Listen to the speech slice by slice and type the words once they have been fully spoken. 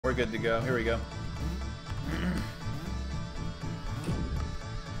We're good to go. Here we go.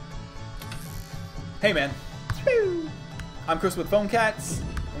 Hey, man. I'm Chris with Phone Cats,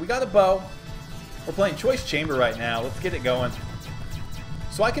 and we got a bow. We're playing Choice Chamber right now. Let's get it going.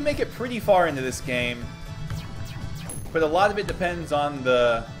 So I can make it pretty far into this game, but a lot of it depends on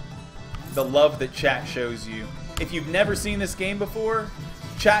the love that chat shows you. If you've never seen this game before,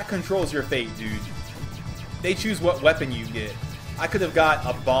 chat controls your fate, dude. They choose what weapon you get. I could have got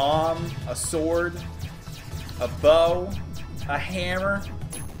a bomb, a sword, a bow, a hammer.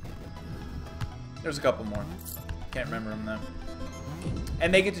 There's a couple more. Can't remember them though.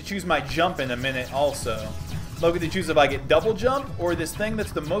 And they get to choose my jump in a minute also. They'll get to choose if I get double jump or this thing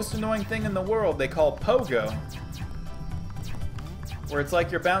that's the most annoying thing in the world they call pogo. Where it's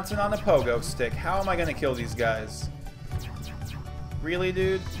like you're bouncing on a pogo stick. How am I going to kill these guys? Really,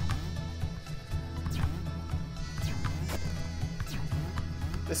 dude?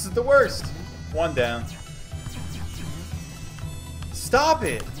 This is the worst. One down. Stop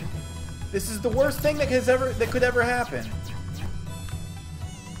it! This is the worst thing that could ever happen.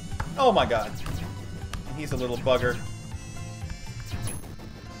 Oh my god. He's a little bugger.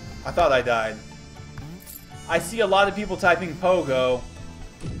 I thought I died. I see a lot of people typing pogo.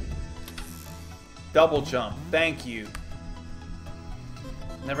 Double jump. Thank you.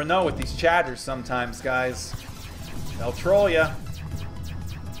 Never know with these chatters sometimes, guys. They'll troll ya.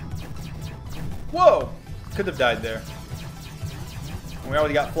 Whoa! Could have died there. We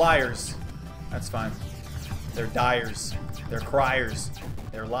already got flyers. That's fine. They're diers. They're criers.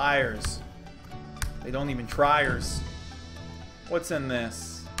 They're liars. They don't even tryers. What's in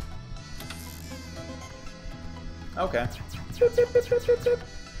this? Okay. Boop, boop, boop, boop, boop, boop.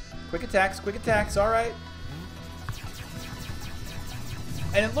 Quick attacks, alright.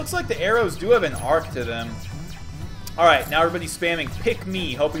 And it looks like the arrows do have an arc to them. Alright, now everybody's spamming pick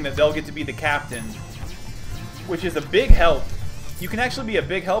me, hoping that they'll get to be the captain. Which is a big help. You can actually be a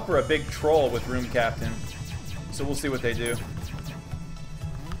big help or a big troll with Room Captain. So we'll see what they do.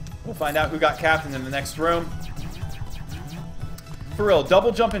 We'll find out who got captain in the next room. For real,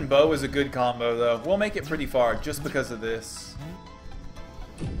 double jump and bow is a good combo though. We'll make it pretty far just because of this.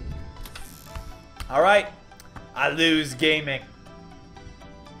 Alright. I lose gaming.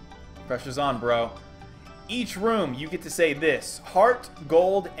 Pressure's on, bro. Each room you get to say this: heart,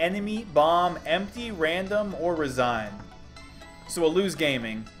 gold, enemy, bomb, empty, random, or resign. So we'll lose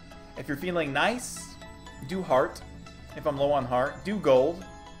gaming. If you're feeling nice, do heart. If I'm low on heart, do gold.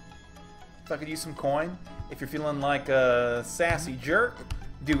 If I could use some coin. If you're feeling like a sassy jerk,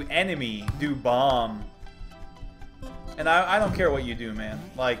 do enemy, do bomb. And I don't care what you do, man.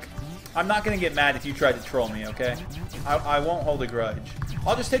 Like, I'm not going to get mad if you try to troll me, okay? I won't hold a grudge.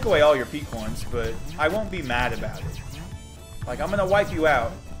 I'll just take away all your P coins, but I won't be mad about it. Like, I'm going to wipe you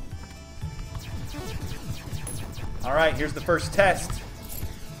out. Alright, here's the first test.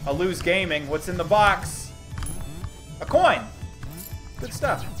 I'll lose gaming. What's in the box? A coin! Good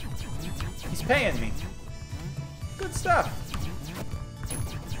stuff. He's paying me. Good stuff.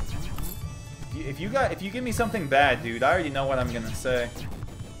 If you give me something bad, dude, I already know what I'm gonna say.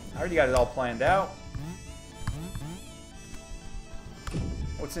 I already got it all planned out.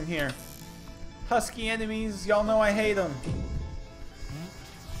 What's in here? Husky enemies, y'all know I hate them.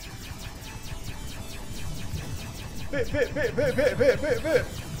 Bit.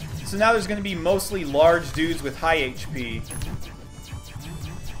 So now there's gonna be mostly large dudes with high HP.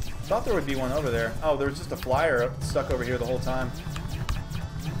 Thought there would be one over there. Oh, there was just a flyer stuck over here the whole time.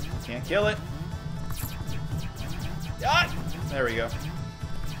 Can't kill it. Ah! There we go.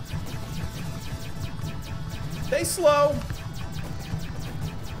 Stay slow.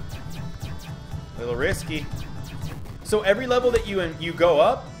 A little risky. So every level that you go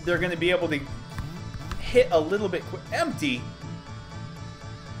up, they're going to be able to hit a little bit quick. Empty.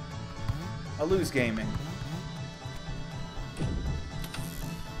 I lose gaming.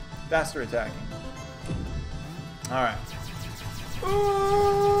 Faster attacking. Alright.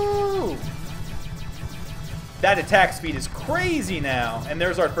 Ooh! That attack speed is crazy now. And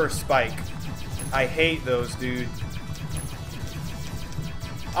there's our first spike. I hate those, dude.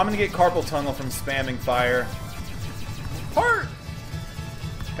 I'm gonna get carpal tunnel from spamming fire. Heart!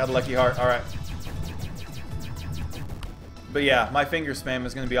 Got a lucky heart. Alright. But yeah, my finger spam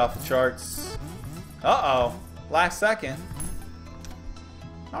is gonna be off the charts. Uh-oh. Last second.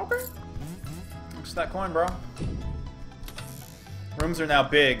 Okay. Looks that coin, bro. Rooms are now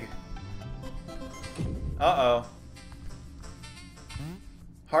big. Uh-oh.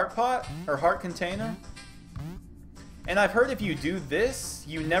 Heart pot? Or heart container? And I've heard if you do this,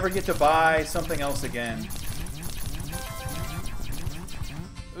 you never get to buy something else again.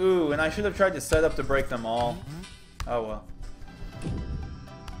 Ooh, and I should have tried to set up to break them all. Oh well.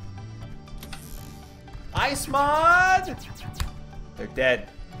 Ice mod! They're dead.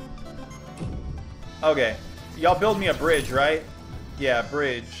 Okay. Y'all build me a bridge, right? Yeah,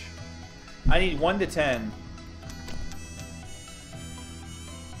 bridge. I need 1 to 10.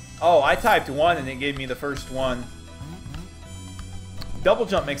 Oh, I typed 1 and it gave me the first one. Double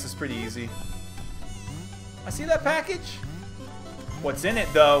jump makes this pretty easy. I see that package. What's in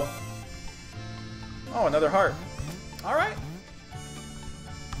it, though? Oh, another heart. Alright.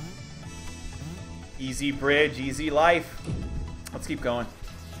 Easy bridge, easy life. Let's keep going.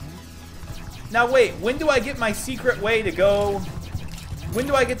 Now wait, when do I get my secret way to go? When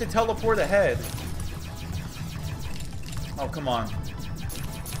do I get to teleport ahead? Oh, come on.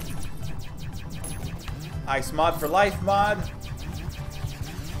 Ice mod for life mod.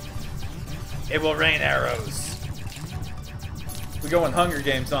 It will rain arrows. We're going Hunger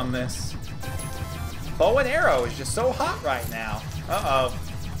Games on this. Bow and arrow is just so hot right now. Uh-oh.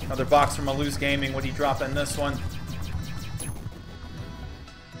 Another box from Aluz Gaming. What do you drop in this one?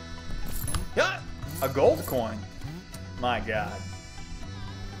 Yeah, a gold coin. My god.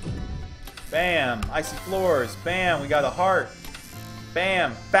 Bam. Icy floors. Bam. We got a heart.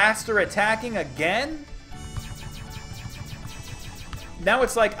 Bam. Faster attacking again? Now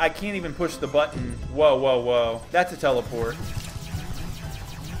it's like I can't even push the button. Whoa, whoa, whoa. That's a teleport.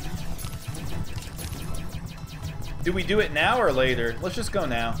 Do we do it now or later? Let's just go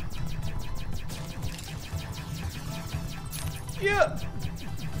now. Yeah.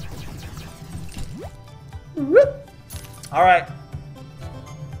 Whoop. All right.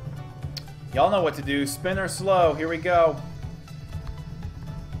 Y'all know what to do. Spin or slow. Here we go.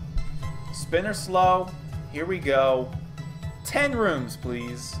 Spin or slow. Here we go. 10 rooms,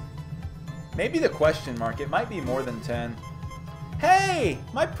 please. Maybe the question mark. It might be more than 10. Hey!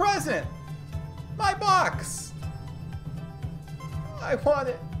 My present! My box! I want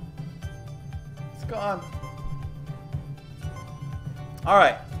it. It's gone.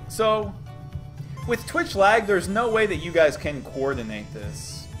 Alright, so with Twitch lag, there's no way that you guys can coordinate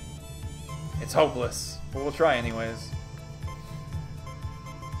this. It's hopeless. But we'll try anyways.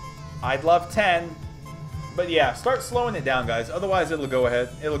 I'd love 10. But yeah, start slowing it down, guys. Otherwise, it'll go ahead.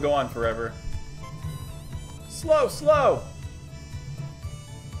 It'll go on forever. Slow, slow.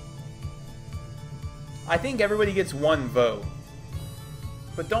 I think everybody gets 1 vote.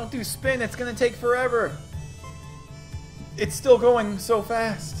 But don't do spin. It's going to take forever. It's still going so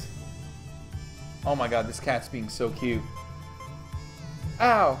fast. Oh my god, this cat's being so cute.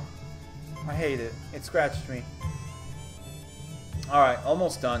 Ow. I hate it. It scratched me. Alright,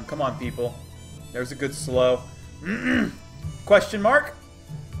 almost done. Come on, people. There's a good slow. Question mark?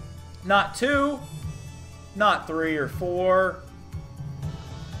 Not 2. Not 3 or 4.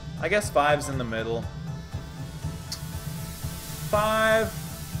 I guess 5's in the middle. 5.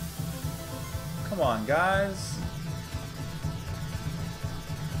 Come on, guys.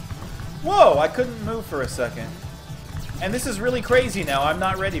 Whoa, I couldn't move for a second. And this is really crazy now. I'm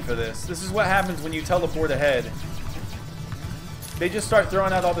not ready for this. This is what happens when you teleport ahead. They just start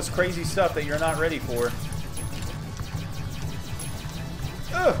throwing out all this crazy stuff that you're not ready for.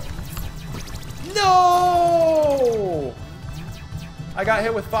 Ugh. No! I got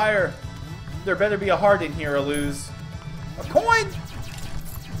hit with fire. There better be a heart in here, Aluz. A coin?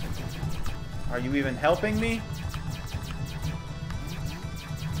 Are you even helping me?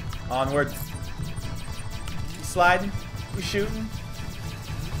 Onward. You sliding? You shooting?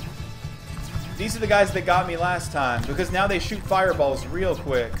 These are the guys that got me last time, because now they shoot fireballs real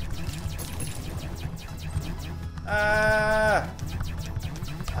quick.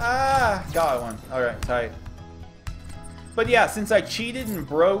 Got one. Alright, tight. But yeah, since I cheated and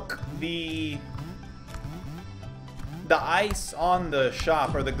broke the ice on the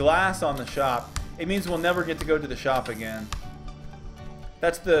shop, or the glass on the shop, it means we'll never get to go to the shop again.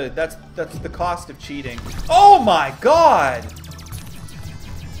 That's the cost of cheating. Oh my god!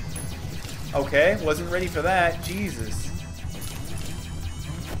 Okay, wasn't ready for that. Jesus.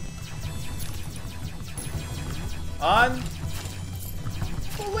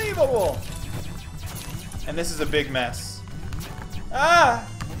 Unbelievable! And this is a big mess. Ah!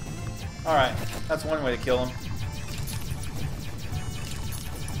 Alright, that's one way to kill him.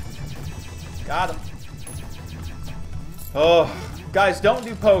 Got him. Oh, guys, don't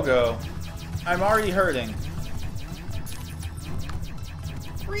do pogo. I'm already hurting.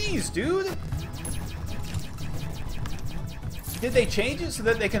 Freeze, dude! Did they change it so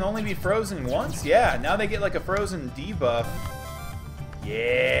that they can only be frozen once? Yeah, now they get like a frozen debuff.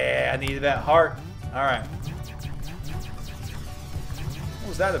 Yeah, I needed that heart. Alright.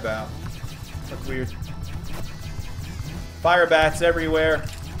 was that about? That's weird. Fire bats everywhere.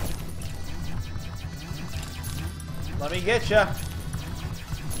 Let me get ya.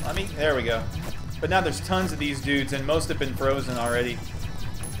 There we go. But now there's tons of these dudes, and most have been frozen already.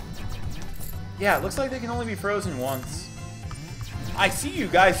 Yeah, it looks like they can only be frozen once. I see you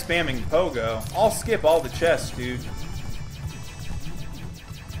guys spamming Pogo. I'll skip all the chests, dude.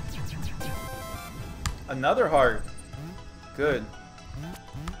 Another heart. Good.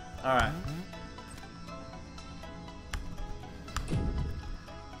 Alright.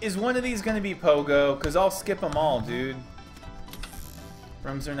 Is one of these going to be Pogo? Because I'll skip them all, dude.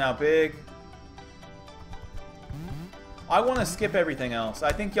 Rooms are now big. I want to skip everything else.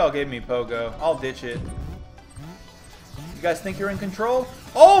 I think y'all gave me Pogo. I'll ditch it. You guys think you're in control?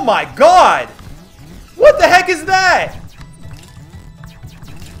 Oh my god! What the heck is that?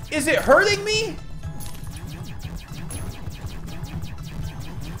 Is it hurting me?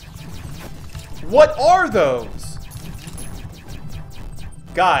 What are those?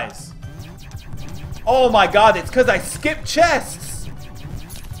 Guys. Oh my god, it's because I skipped chests.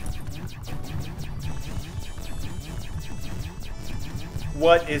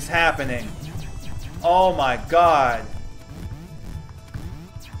 What is happening? Oh my god.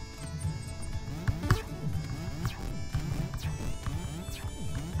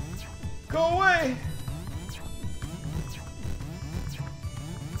 Go away.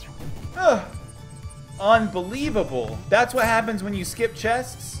 Ugh. Unbelievable. That's what happens when you skip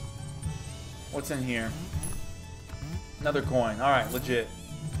chests? What's in here? Another coin. Alright, legit.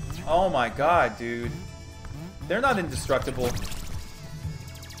 Oh my god, dude. They're not indestructible.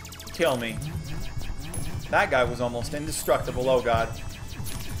 Kill me. That guy was almost indestructible. Oh god.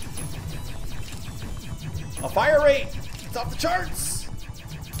 A fire rate! It's off the charts!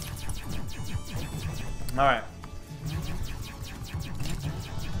 Alright.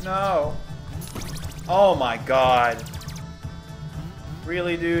 No. Oh my god.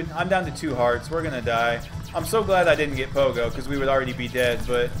 Really, dude? I'm down to 2 hearts. We're gonna die. I'm so glad I didn't get Pogo, because we would already be dead,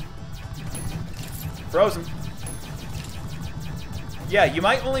 but... Frozen. Yeah, you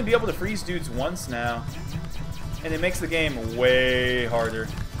might only be able to freeze dudes once now. And it makes the game way harder.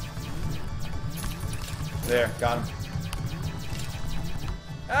 There, got him.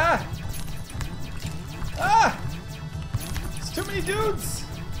 Ah! Ah! It's too many dudes!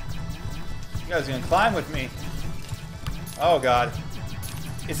 You guys are gonna climb with me. Oh god.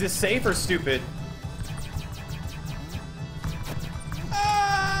 Is this safe or stupid?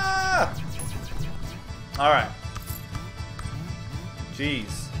 Ah! Alright.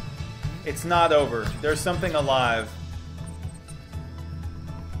 Jeez. It's not over. There's something alive.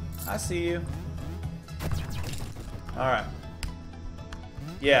 I see you. Alright.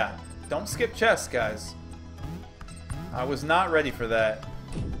 Yeah. Don't skip chests, guys. I was not ready for that.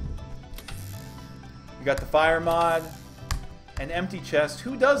 You got the fire mod. An empty chest.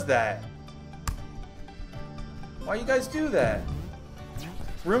 Who does that? Why you guys do that?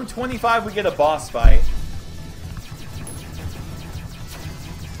 Room 25, we get a boss fight.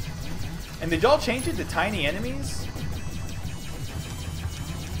 And did y'all change it to tiny enemies?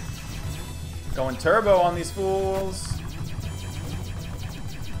 Going turbo on these fools.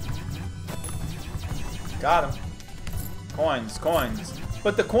 Got him. Coins, coins.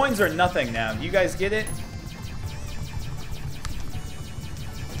 But the coins are nothing now. You guys get it?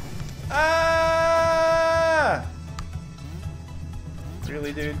 Ah!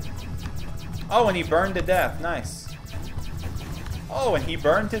 Really, dude? Oh, and he burned to death. Nice. Oh, and he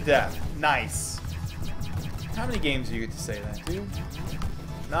burned to death. Nice. How many games do you get to say that, dude?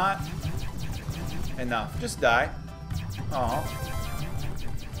 Not enough. Just die. Aw.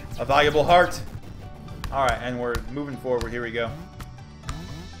 A valuable heart. Alright, and we're moving forward. Here we go.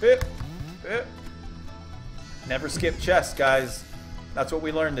 Bip. Bip. Never skip chests, guys. That's what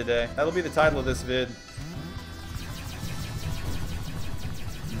we learned today. That'll be the title of this vid.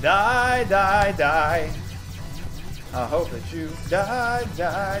 Die, die, die. I hope that you die,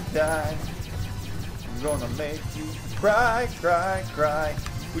 die, die. I'm gonna make you cry, cry, cry.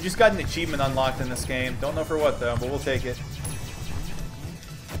 We just got an achievement unlocked in this game. Don't know for what though, but we'll take it.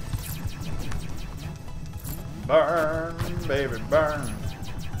 Burn, baby, burn.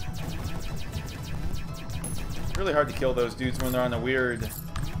 It's really hard to kill those dudes when they're on a weird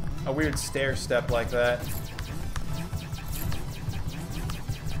stair step like that.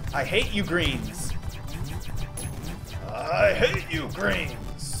 I hate you greens. I hate you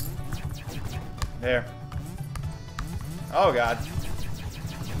greens. There. Oh god.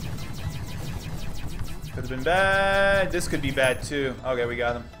 Could have been bad. This could be bad too. Okay, we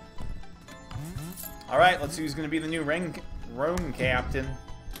got him. Alright, let's see who's going to be the new ring Room captain.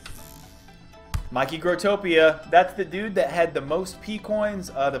 Mikey Grotopia. That's the dude that had the most P-coins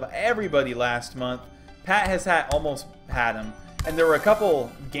out of everybody last month. Pat has almost had him. And there were a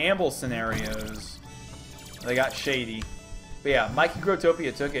couple gamble scenarios. They got shady. But yeah, Mikey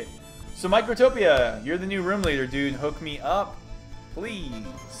Grotopia took it. So Mike Grotopia, you're the new room leader, dude. Hook me up. Please.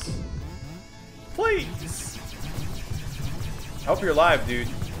 Please. I hope you're live, dude.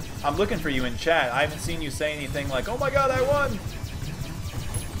 I'm looking for you in chat. I haven't seen you say anything like, oh my god, I won.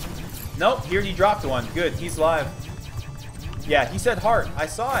 Nope, he already dropped one. Good, he's live. Yeah, he said heart. I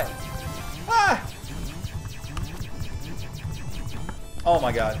saw it. Ah! Oh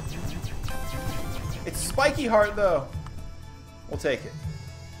my god. It's spiky heart, though. We'll take it.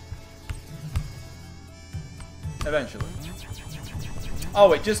 Eventually.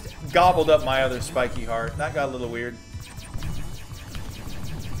 Oh, it just gobbled up my other spiky heart. That got a little weird.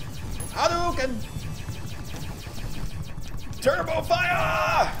 Hadouken! Turbo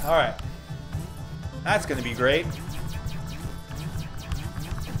fire! Alright. That's gonna be great.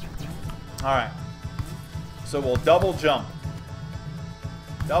 Alright. So we'll double jump.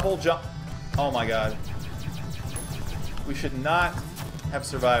 Double jump. Oh my god. We should not have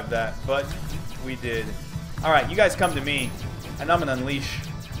survived that, but we did. Alright, you guys come to me, and I'm gonna unleash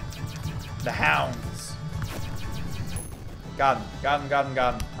the hounds. Got him. Got him, got him,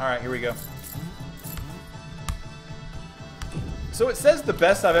 got him. Alright, here we go. So it says the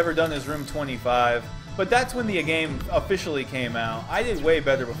best I've ever done is room 25, but that's when the game officially came out. I did way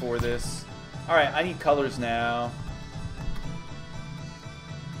better before this. Alright, I need colors now.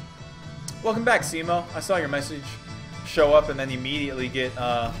 Welcome back, Simo. I saw your message show up and then immediately get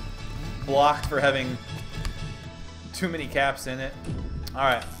blocked for having too many caps in it.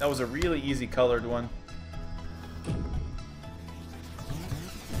 Alright, that was a really easy colored one.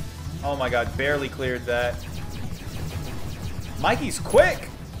 Oh my god, barely cleared that. Mikey's quick!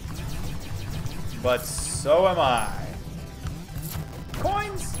 But so am I.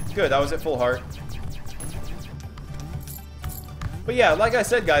 Coins! Good, I was at full heart. But yeah, like I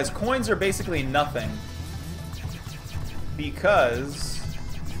said, guys, coins are basically nothing. Because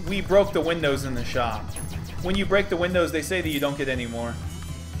we broke the windows in the shop. When you break the windows, they say that you don't get any more.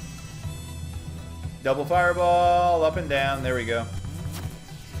 Double fireball, up and down. There we go.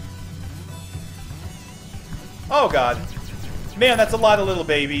 Oh, God. Man, that's a lot of little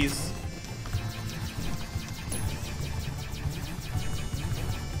babies.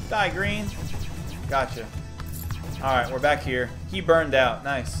 Die, green. Gotcha. Alright, we're back here. He burned out.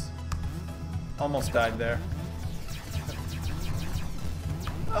 Nice. Almost died there.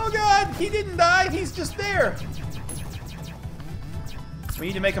 Oh god, he didn't die. He's just there. We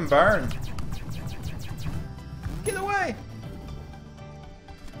need to make him burn. Get away.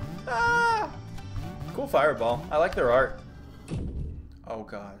 Ah! Cool fireball. I like their art. Oh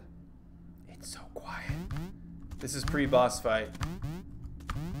god. It's so quiet. This is pre-boss fight.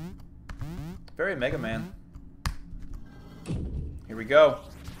 Very Mega Man. Here we go.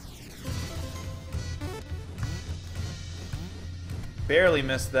 Barely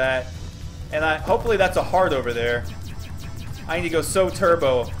missed that. And hopefully that's a heart over there. I need to go so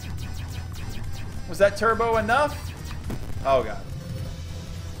turbo. Was that turbo enough? Oh god.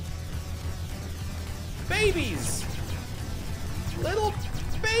 Babies! Little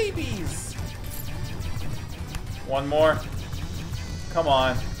babies! One more. Come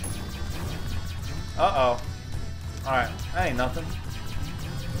on. Uh-oh. Alright, that ain't nothing.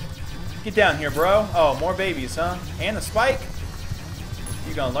 Get down here, bro. Oh, more babies, huh? And a spike?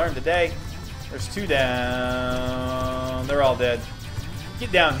 You're gonna learn today. There's two down. They're all dead.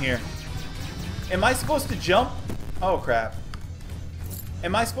 Get down here. Am I supposed to jump? Oh, crap.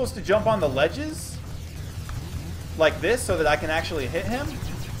 Am I supposed to jump on the ledges? Like this so that I can actually hit him?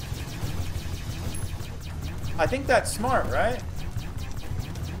 I think that's smart, right?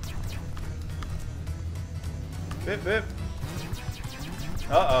 Bip, bip.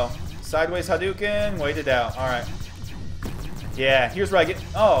 Uh-oh. Sideways Hadouken. Wait it out. Alright. Yeah, here's where I get...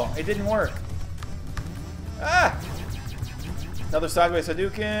 Oh, it didn't work. Ah! Another sideways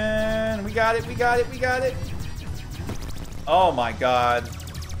Hadouken. We got it, we got it, we got it. Oh my god.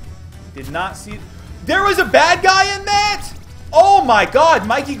 Did not see... There was a bad guy in that?! Oh my god,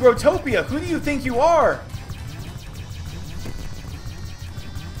 Mikey Grotopia, who do you think you are?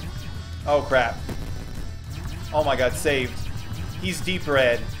 Oh crap. Oh my god, saved. He's deep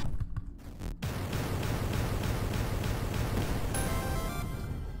red.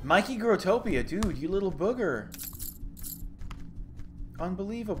 Mikey Grotopia, dude, you little booger.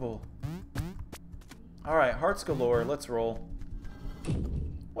 Unbelievable. Alright, hearts galore, let's roll.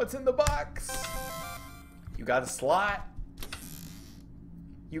 What's in the box? You got a slot.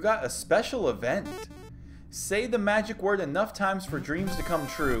 You got a special event. Say the magic word enough times for dreams to come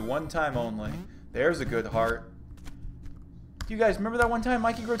true. One time only. There's a good heart. Do you guys remember that one time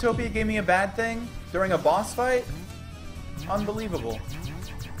Mikey Grotopia gave me a bad thing during a boss fight? Unbelievable.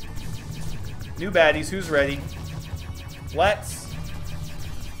 New baddies. Who's ready? Let's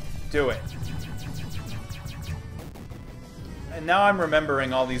do it. And now I'm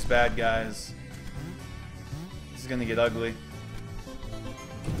remembering all these bad guys. This is gonna get ugly.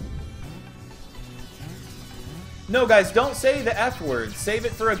 No, guys, don't say the F word. Save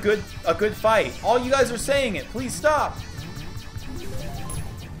it for a good fight. All you guys are saying it. Please stop.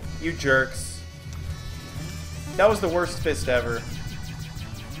 You jerks. That was the worst fist ever.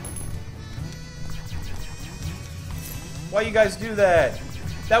 Why you guys do that?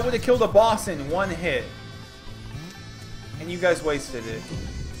 That would have killed a boss in one hit. And you guys wasted it.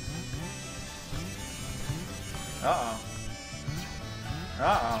 Uh-oh.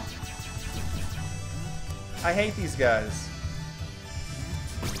 Uh-oh. I hate these guys.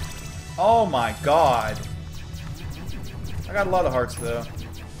 Oh my god. I got a lot of hearts though.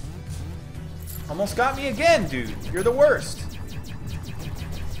 Almost got me again, dude. You're the worst.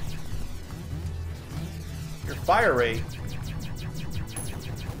 Your fire rate.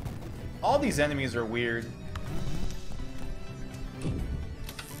 All these enemies are weird.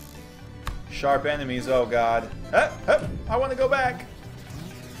 Sharp enemies, oh god. I want to go back.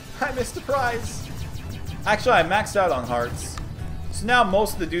 I missed the prize. Actually, I maxed out on hearts. So now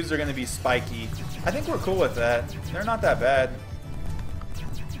most of the dudes are going to be spiky. I think we're cool with that. They're not that bad.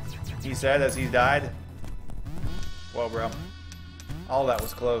 He said as he died. Whoa, bro. All that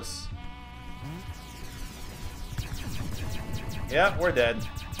was close. Yeah, we're dead.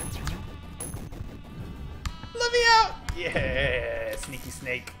 Let me out! Yeah, sneaky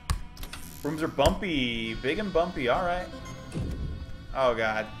snake. Rooms are bumpy. Big and bumpy. Alright. Oh,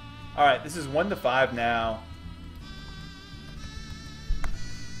 God. Alright, this is 1 to 5 now.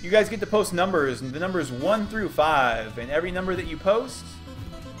 You guys get to post numbers, and the numbers 1 through 5. And every number that you post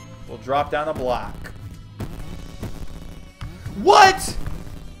will drop down a block. What?!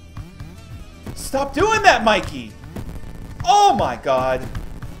 Stop doing that, Mikey! Oh my god.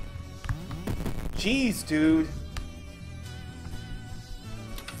 Jeez, dude.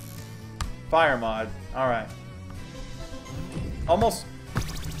 Fire mod. Alright. Almost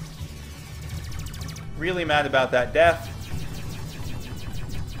really mad about that death.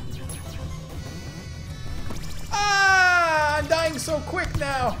 Ah! I'm dying so quick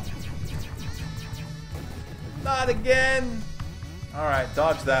now. Not again. Alright,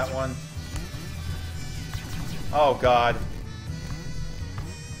 dodge that one. Oh, God.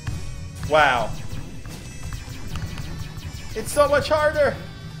 Wow. It's so much harder.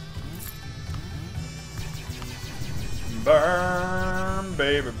 Burn,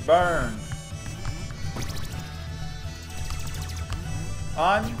 baby, burn.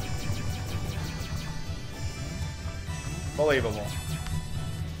 Unbelievable.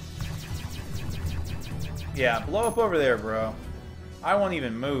 Yeah, blow up over there, bro. I won't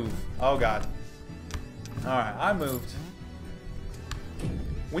even move. Oh, God. Alright, I moved.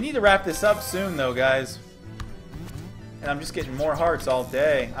 We need to wrap this up soon, though, guys. And I'm just getting more hearts all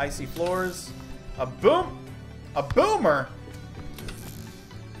day. Icy floors. A boom! A boomer?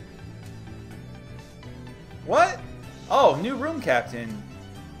 What? Oh, new room captain.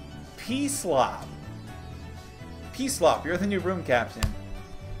 P-Slop. P-Slop, you're the new room captain.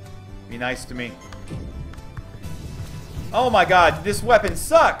 Be nice to me. Oh my god, this weapon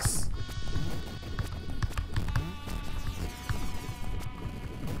sucks!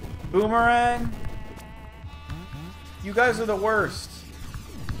 Boomerang? You guys are the worst.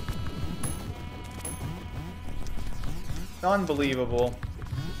 Unbelievable.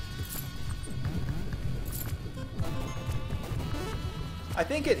 I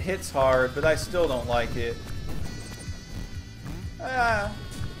think it hits hard, but I still don't like it. Ah.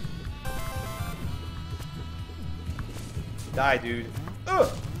 Die, dude.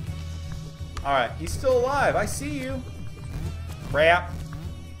 Ugh. Alright, he's still alive. I see you. Crap.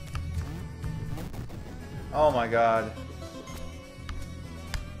 Oh my god.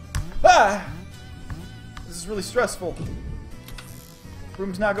 Ah! This is really stressful.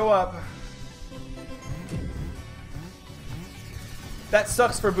 Rooms now go up. That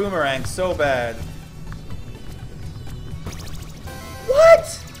sucks for Boomerang so bad. What?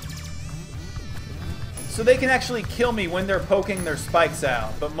 So they can actually kill me when they're poking their spikes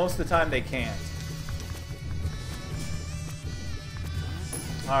out, but most of the time they can't.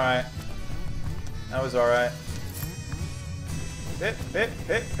 Alright. That was alright. Hip, hip,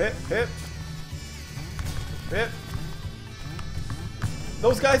 hip, hip, hip. Hip.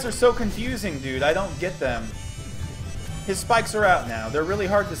 Those guys are so confusing, dude. I don't get them. His spikes are out now. They're really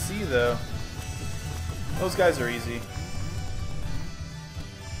hard to see, though. Those guys are easy.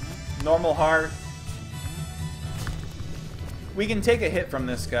 Normal heart. We can take a hit from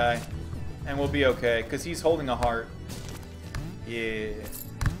this guy, and we'll be okay, because he's holding a heart. Yeah.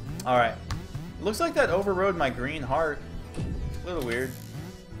 Alright. Looks like that overrode my green heart. A little weird.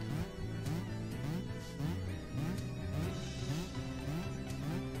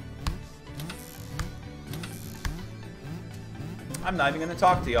 I'm not even going to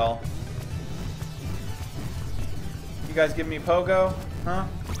talk to y'all. You guys give me pogo? Huh?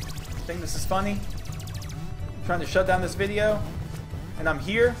 Think this is funny? I'm trying to shut down this video? And I'm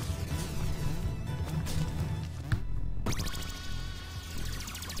here?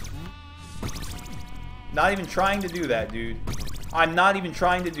 Not even trying to do that, dude. I'm not even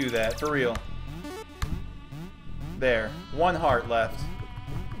trying to do that, for real. There. One heart left.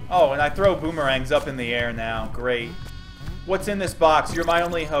 Oh, and I throw boomerangs up in the air now. Great. What's in this box? You're my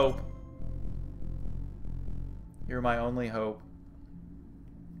only hope. You're my only hope.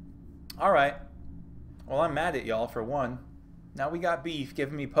 Alright. Well, I'm mad at y'all for one. Now we got beef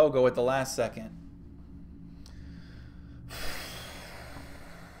giving me pogo at the last second.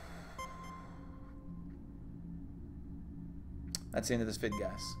 That's the end of this vid,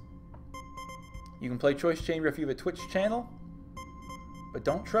 guys. You can play Choice Chamber if you have a Twitch channel, but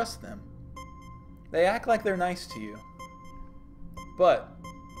don't trust them. They act like they're nice to you, but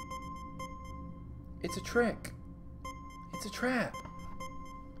it's a trick. It's a trap.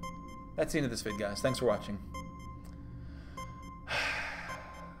 That's the end of this vid, guys. Thanks for watching.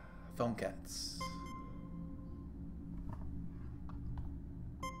 Phone cats.